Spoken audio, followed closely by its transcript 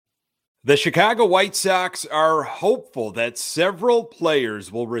The Chicago White Sox are hopeful that several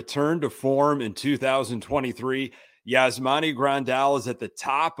players will return to form in 2023. Yasmani Grandal is at the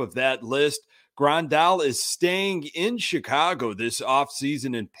top of that list. Grandal is staying in Chicago this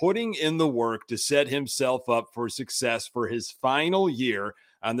offseason and putting in the work to set himself up for success for his final year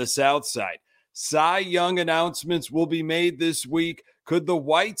on the South Side. Cy Young announcements will be made this week. Could the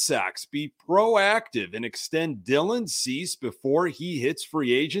White Sox be proactive and extend Dylan Cease before he hits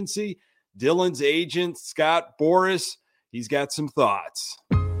free agency? Dylan's agent, Scott Boras, he's got some thoughts.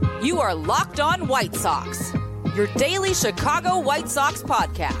 You are Locked On White Sox, your daily Chicago White Sox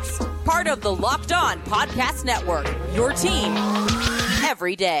podcast. Part of the Locked On Podcast Network, your team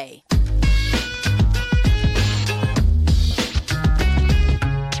every day.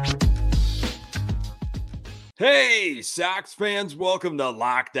 Hey, Sox fans, welcome to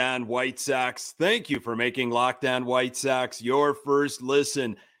Locked On White Sox. Thank you for making Locked On White Sox your first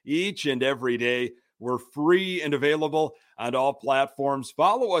listen each and every day. We're free and available on all platforms.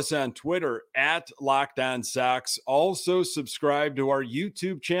 Follow us on Twitter at Locked On Sox. Also subscribe to our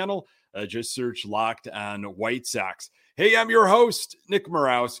YouTube channel. Just search Locked On White Sox. Hey, I'm your host, Nick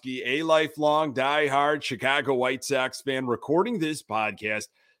Morawski, a lifelong diehard Chicago White Sox fan, recording this podcast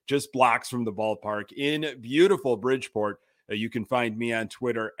just blocks from the ballpark in beautiful Bridgeport. You can find me on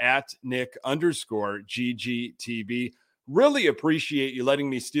Twitter at Nick_GGTB. Really appreciate you letting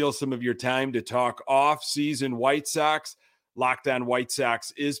me steal some of your time to talk off-season White Sox. Locked On White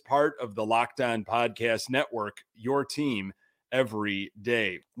Sox is part of the Locked On Podcast Network, your team every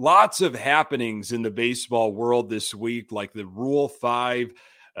day. Lots of happenings in the baseball world this week, like the Rule 5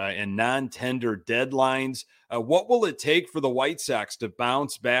 and non-tender deadlines. What will it take for the White Sox to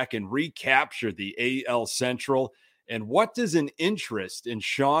bounce back and recapture the AL Central? And what does an interest in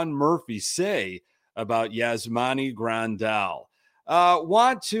Sean Murphy say about Yasmani Grandal?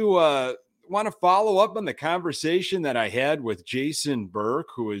 Want to follow up on the conversation that I had with Jason Burke,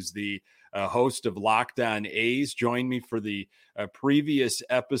 who is the host of Locked On A's, joined me for the previous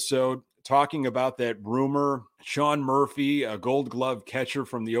episode, talking about that rumor. Sean Murphy, a Gold Glove catcher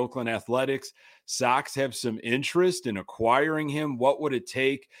from the Oakland Athletics. Sox have some interest in acquiring him. What would it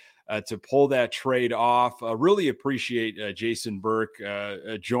take to pull that trade off? Really appreciate Jason Burke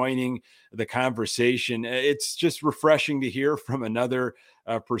joining the conversation. It's just refreshing to hear from another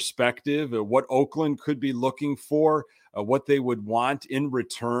perspective what Oakland could be looking for, what they would want in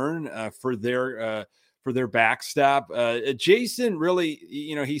return for their backstop. Jason really,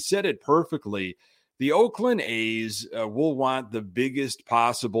 he said it perfectly. The Oakland A's will want the biggest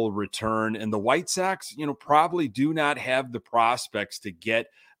possible return, and the White Sox, probably do not have the prospects to get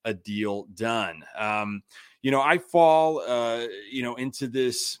a deal done. I fall, into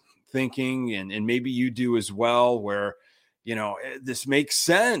this thinking, and maybe you do as well, where, this makes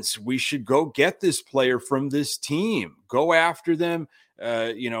sense. We should go get this player from this team, go after them,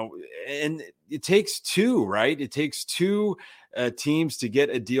 and it takes two, right? It takes two teams to get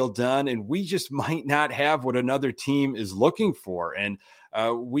a deal done, and we just might not have what another team is looking for. And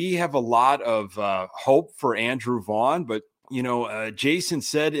we have a lot of hope for Andrew Vaughn, but Jason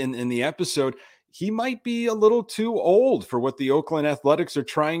said in the episode, he might be a little too old for what the Oakland Athletics are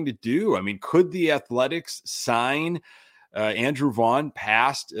trying to do. I mean, could the Athletics sign Andrew Vaughn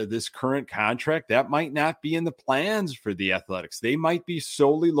past this current contract? That might not be in the plans for the Athletics. They might be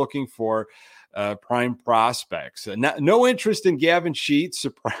solely looking for prime prospects. No interest in Gavin Sheets.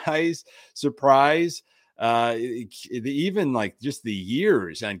 Surprise. Even like just the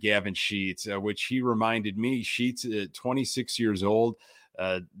years on Gavin Sheets, which he reminded me, Sheets at 26 years old,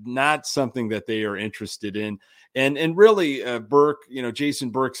 not something that they are interested in. And really, Burke,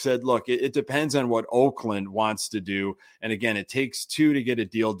 Jason Burke said, look, it depends on what Oakland wants to do. And again, it takes two to get a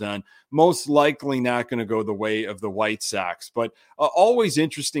deal done. Most likely not going to go the way of the White Sox, but always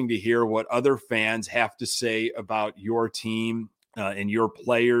interesting to hear what other fans have to say about your team and your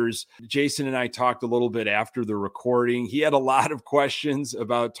players. Jason and I talked a little bit after the recording. He had a lot of questions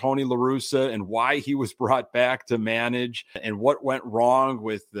about Tony La Russa and why he was brought back to manage and what went wrong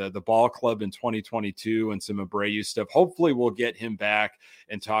with the ball club in 2022 and some Abreu stuff. Hopefully we'll get him back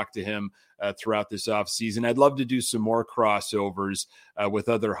and talk to him throughout this offseason. I'd love to do some more crossovers with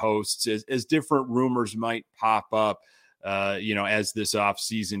other hosts as different rumors might pop up as this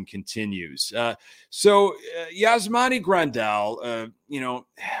offseason continues. So Yasmani Grandal,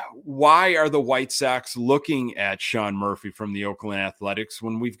 why are the White Sox looking at Sean Murphy from the Oakland Athletics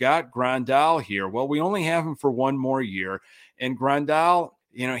when we've got Grandal here? Well, we only have him for one more year. And Grandal,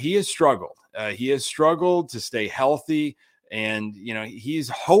 he has struggled. He has struggled to stay healthy. And, he's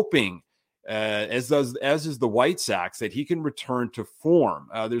hoping as is the White Sox, that he can return to form.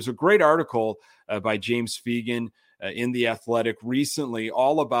 There's a great article by James Fegan in The Athletic recently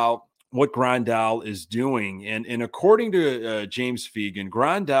all about what Grandal is doing. And according to James Fegan,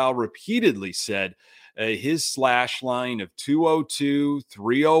 Grandal repeatedly said his slash line of 202,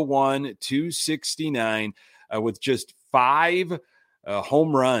 301, 269 with just 5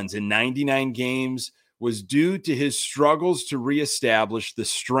 home runs in 99 games was due to his struggles to reestablish the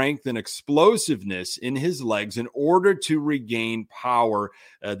strength and explosiveness in his legs in order to regain power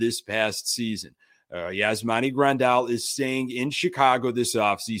this past season. Yasmani Grandal is staying in Chicago this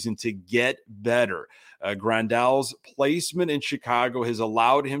offseason to get better. Grandal's placement in Chicago has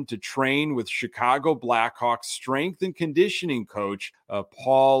allowed him to train with Chicago Blackhawks strength and conditioning coach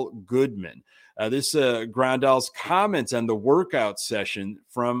Paul Goodman. This Grandal's comments on the workout session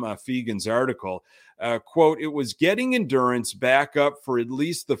from Fegan's article, quote, "It was getting endurance back up for at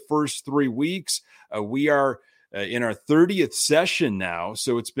least the first 3 weeks. We are in our 30th session now,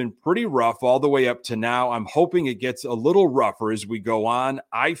 so it's been pretty rough all the way up to now. I'm hoping it gets a little rougher as we go on.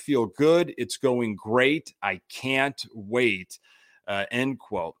 I feel good. It's going great. I can't wait," end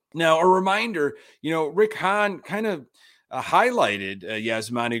quote. Now, a reminder, Rick Hahn kind of highlighted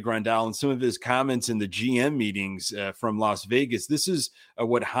Yasmani Grandal in some of his comments in the GM meetings from Las Vegas. This is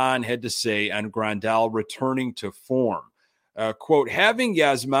what Hahn had to say on Grandal returning to form. Quote, "Having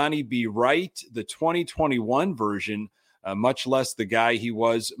Yasmani be right, the 2021 version, much less the guy he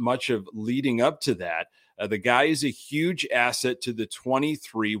was much of leading up to that, the guy is a huge asset to the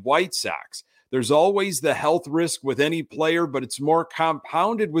 23 White Sox. There's always the health risk with any player, but it's more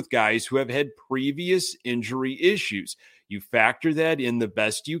compounded with guys who have had previous injury issues. You factor that in the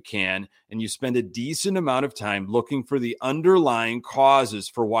best you can, and you spend a decent amount of time looking for the underlying causes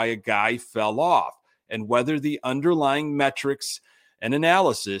for why a guy fell off, and whether the underlying metrics and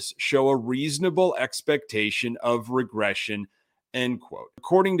analysis show a reasonable expectation of regression," end quote.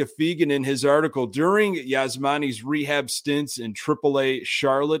 According to Fegan in his article, during Yasmani's rehab stints in AAA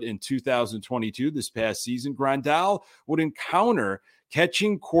Charlotte in 2022, this past season, Grandal would encounter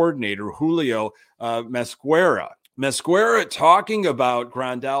catching coordinator Julio Masquera. Masquera talking about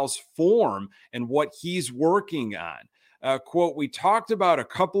Grandal's form and what he's working on. Quote, "We talked about a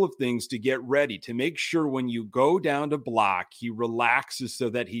couple of things to get ready, to make sure when you go down to block, he relaxes so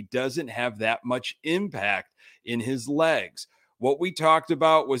that he doesn't have that much impact in his legs. What we talked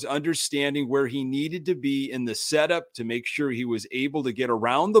about was understanding where he needed to be in the setup to make sure he was able to get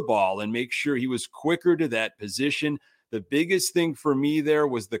around the ball and make sure he was quicker to that position. The biggest thing for me there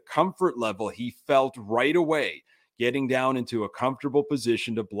was the comfort level he felt right away, getting down into a comfortable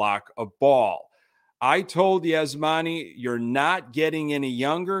position to block a ball. I told Yasmani, you're not getting any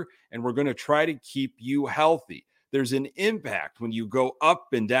younger, and we're going to try to keep you healthy. There's an impact when you go up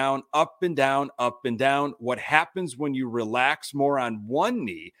and down, up and down, up and down. What happens when you relax more on one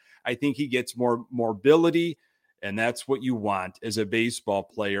knee? I think he gets more mobility, and that's what you want as a baseball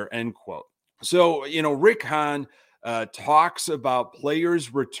player," end quote. So, Rick Hahn talks about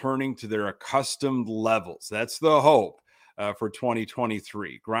players returning to their accustomed levels. That's the hope for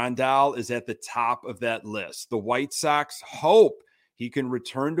 2023. Grandal is at the top of that list. The White Sox hope he can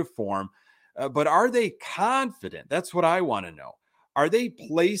return to form, but are they confident? That's what I want to know. Are they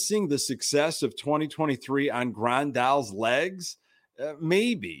placing the success of 2023 on Grandal's legs?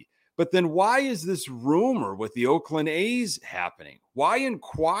 Maybe. But then why is this rumor with the Oakland A's happening? Why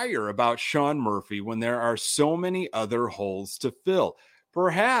inquire about Sean Murphy when there are so many other holes to fill?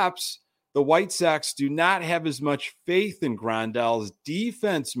 Perhaps the White Sox do not have as much faith in Grandal's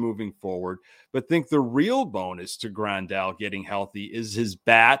defense moving forward, but think the real bonus to Grandal getting healthy is his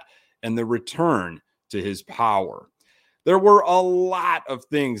bat and the return to his power. There were a lot of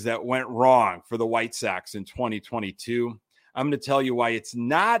things that went wrong for the White Sox in 2022. I'm going to tell you why it's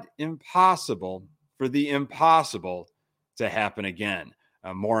not impossible for the impossible to happen again.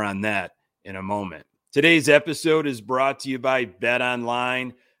 More on that in a moment. Today's episode is brought to you by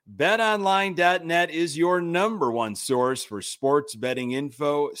BetOnline. BetOnline.net is your number one source for sports betting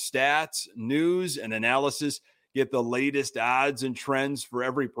info, stats, news, and analysis. Get the latest odds and trends for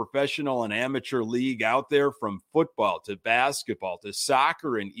every professional and amateur league out there, from football to basketball to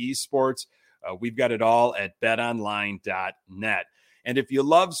soccer and esports. We've got it all at betonline.net. And if you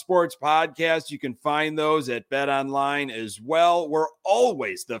love sports podcasts, you can find those at BetOnline as well. We're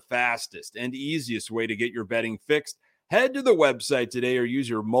always the fastest and easiest way to get your betting fixed. Head to the website today or use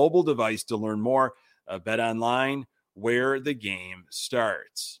your mobile device to learn more. BetOnline, where the game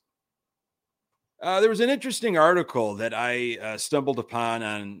starts. There was an interesting article that I stumbled upon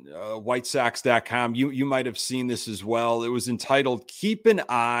on WhiteSox.com. You might have seen this as well. It was entitled "Keep an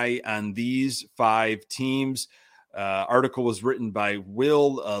Eye on These 5 Teams." Article was written by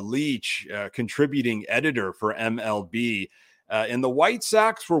Will Leach, contributing editor for MLB. And the White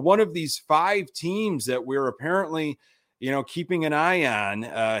Sox were one of these 5 teams that we're apparently, keeping an eye on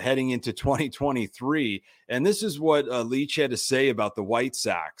heading into 2023. And this is what Leach had to say about the White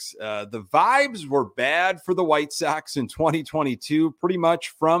Sox. The vibes were bad for the White Sox in 2022, pretty much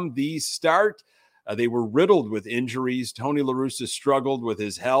from the start. They were riddled with injuries. Tony La Russa struggled with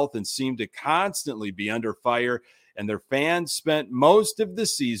his health and seemed to constantly be under fire. And their fans spent most of the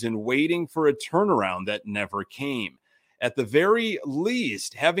season waiting for a turnaround that never came. At the very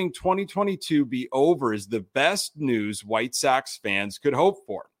least, having 2022 be over is the best news White Sox fans could hope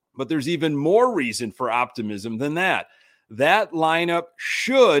for. But there's even more reason for optimism than that. That lineup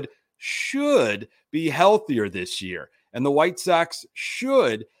should be healthier this year. And the White Sox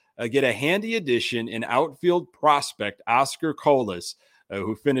should get a handy addition in outfield prospect Oscar Colas,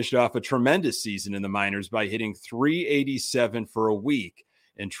 who finished off a tremendous season in the minors by hitting .387 for a week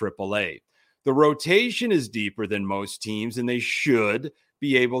in AAA. The rotation is deeper than most teams, and they should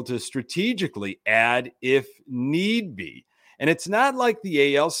be able to strategically add if need be. And it's not like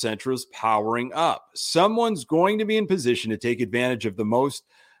the AL Central is powering up. Someone's going to be in position to take advantage of the most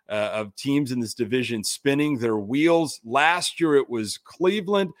of teams in this division spinning their wheels. Last year, it was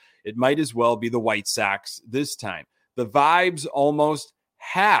Cleveland. It might as well be the White Sox this time. The vibes almost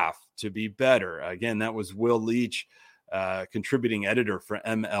have to be better. Again, that was Will Leach, contributing editor for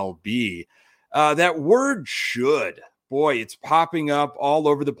MLB. That word should, boy, it's popping up all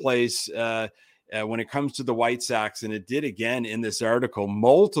over the place when it comes to the White Sox, and it did again in this article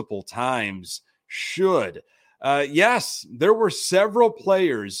multiple times. Should. Yes, there were several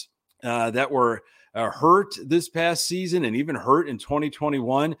players that were hurt this past season and even hurt in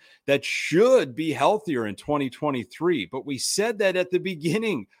 2021 that should be healthier in 2023. But we said that at the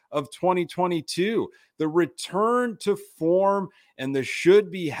beginning of 2022. The return to form and the should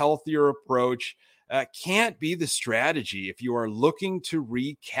be healthier approach can't be the strategy if you are looking to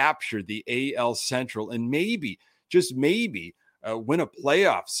recapture the AL Central and maybe, just maybe, win a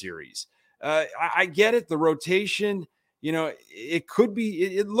playoff series. I get it. The rotation, it could be,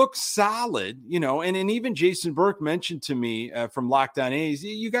 it looks solid, and even Jason Burke mentioned to me from Locked On A's,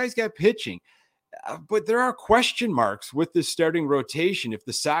 you guys got pitching. But there are question marks with this starting rotation if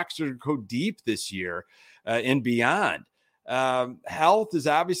the Sox are to go deep this year and beyond. Health is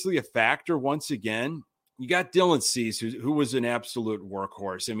obviously a factor once again. You got Dylan Cease, who was an absolute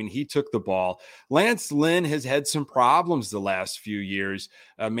workhorse. I mean, he took the ball. Lance Lynn has had some problems the last few years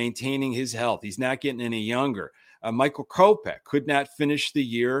maintaining his health. He's not getting any younger. Michael Kopech could not finish the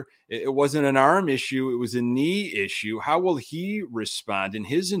year. It wasn't an arm issue. It was a knee issue. How will he respond in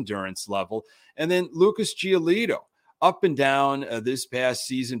his endurance level? And then Lucas Giolito, up and down this past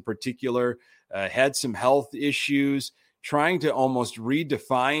season in particular, had some health issues, trying to almost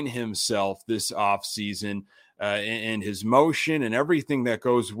redefine himself this offseason and his motion and everything that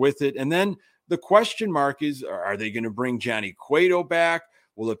goes with it. And then the question mark is, are they going to bring Johnny Cueto back?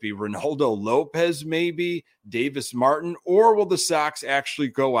 Will it be Ronaldo Lopez, maybe Davis Martin, or will the Sox actually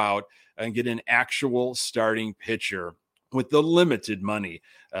go out and get an actual starting pitcher with the limited money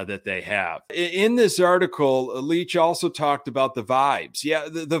that they have? In this article, Leach also talked about the vibes. Yeah,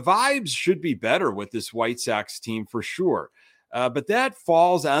 the vibes should be better with this White Sox team for sure. But that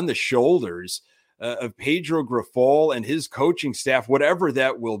falls on the shoulders of Pedro Grifol and his coaching staff, whatever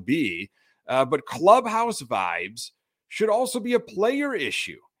that will be. But clubhouse vibes should also be a player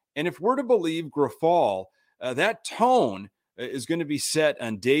issue. And if we're to believe Grifol, that tone is going to be set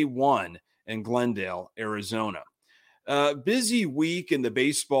on day one in Glendale, Arizona. Busy week in the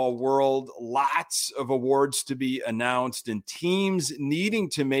baseball world, lots of awards to be announced and teams needing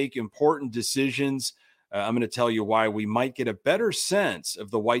to make important decisions. I'm going to tell you why we might get a better sense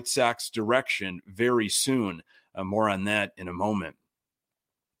of the White Sox direction very soon. More on that in a moment.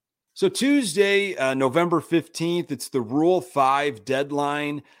 So Tuesday, November 15th, it's the Rule 5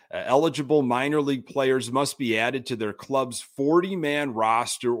 deadline. Eligible minor league players must be added to their club's 40-man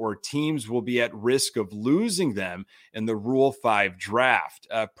roster or teams will be at risk of losing them in the Rule 5 draft.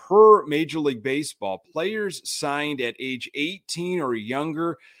 Per Major League Baseball, players signed at age 18 or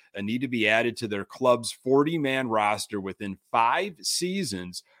younger need to be added to their club's 40-man roster within 5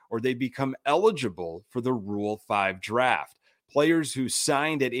 seasons or they become eligible for the Rule 5 draft. Players who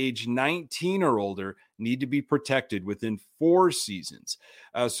signed at age 19 or older need to be protected within 4 seasons.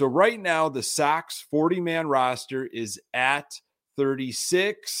 So right now, the Sox 40-man roster is at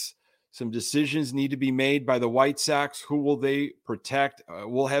 36. Some decisions need to be made by the White Sox. Who will they protect?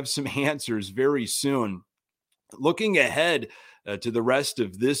 We'll have some answers very soon. Looking ahead to the rest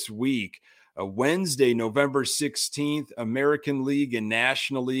of this week, Wednesday, November 16th, American League and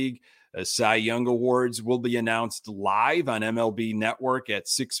National League Cy Young Awards will be announced live on MLB Network at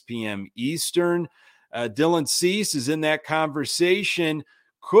 6 p.m. Eastern. Dylan Cease is in that conversation.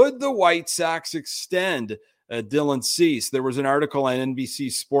 Could the White Sox extend Dylan Cease? There was an article on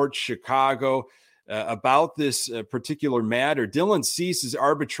NBC Sports Chicago about this particular matter. Dylan Cease is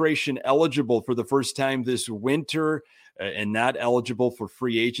arbitration eligible for the first time this winter and not eligible for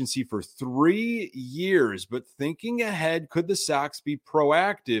free agency for 3 years. But thinking ahead, could the Sox be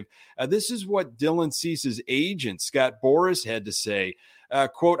proactive? This is what Dylan Cease's agent, Scott Boras, had to say.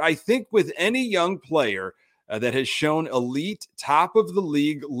 Quote, I think with any young player that has shown elite top of the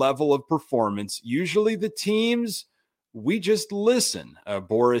league level of performance, usually the teams, we just listen,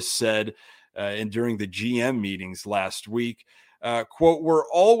 Boras said and during the GM meetings last week. Quote, we're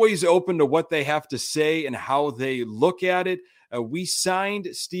always open to what they have to say and how they look at it. We signed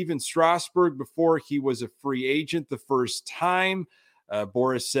Steven Strasburg before he was a free agent the first time.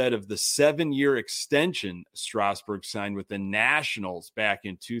 Boras said of the 7-year extension Strasburg signed with the Nationals back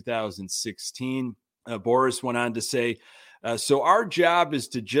in 2016. Boras went on to say, so our job is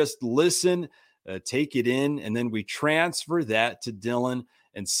to just listen, take it in, and then we transfer that to Dylan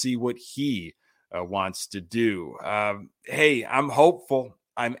and see what he wants to do. Hey, I'm hopeful.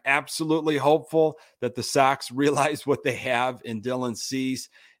 I'm absolutely hopeful that the Sox realize what they have in Dylan Cease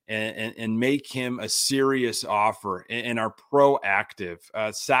and make him a serious offer and are proactive.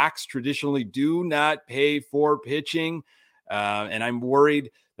 Sox traditionally do not pay for pitching, and I'm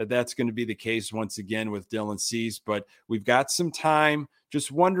worried that that's going to be the case once again with Dylan Cease, but we've got some time.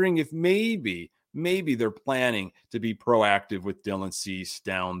 Just wondering if maybe they're planning to be proactive with Dylan Cease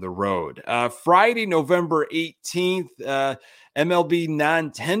down the road. Friday, November 18th, MLB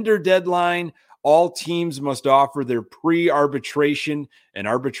non-tender deadline. All teams must offer their pre-arbitration and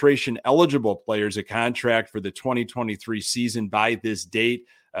arbitration-eligible players a contract for the 2023 season by this date.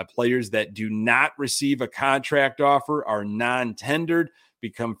 Players that do not receive a contract offer are non-tendered,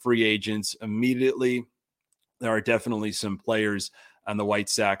 become free agents immediately. There are definitely some players on the White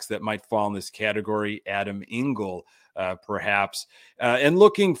Sox that might fall in this category. Adam Engel, perhaps. And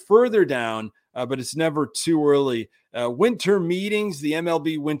looking further down, but it's never too early. Winter meetings, the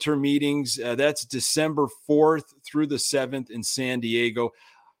MLB winter meetings, that's December 4th through the 7th in San Diego.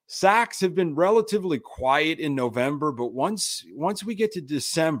 Sox have been relatively quiet in November, but once we get to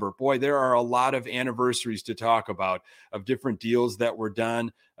December, boy, there are a lot of anniversaries to talk about of different deals that were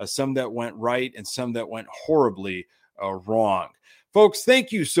done, some that went right and some that went horribly wrong. Folks,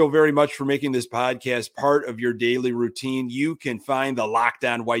 thank you so very much for making this podcast part of your daily routine. You can find the Locked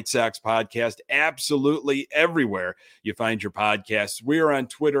On White Sox podcast absolutely everywhere you find your podcasts. We are on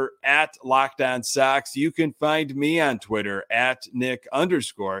Twitter at Locked On Sox. You can find me on Twitter at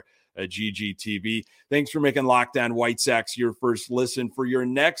Nick_GGTV. Thanks for making Locked On White Sox your first listen. For your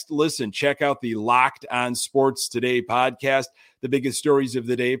next listen, check out the Locked On Sports Today podcast. The biggest stories of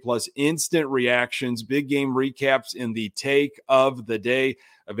the day, plus instant reactions, big game recaps in the take of the day,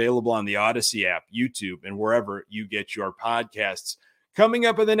 available on the Odyssey app, YouTube, and wherever you get your podcasts. Coming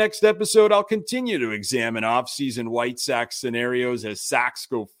up in the next episode, I'll continue to examine offseason White Sox scenarios as Sox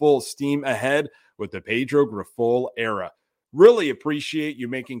go full steam ahead with the Pedro Grifol era. Really appreciate you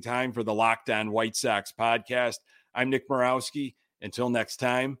making time for the Locked On White Sox podcast. I'm Nick Morawski. Until next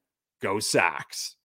time, go Sox.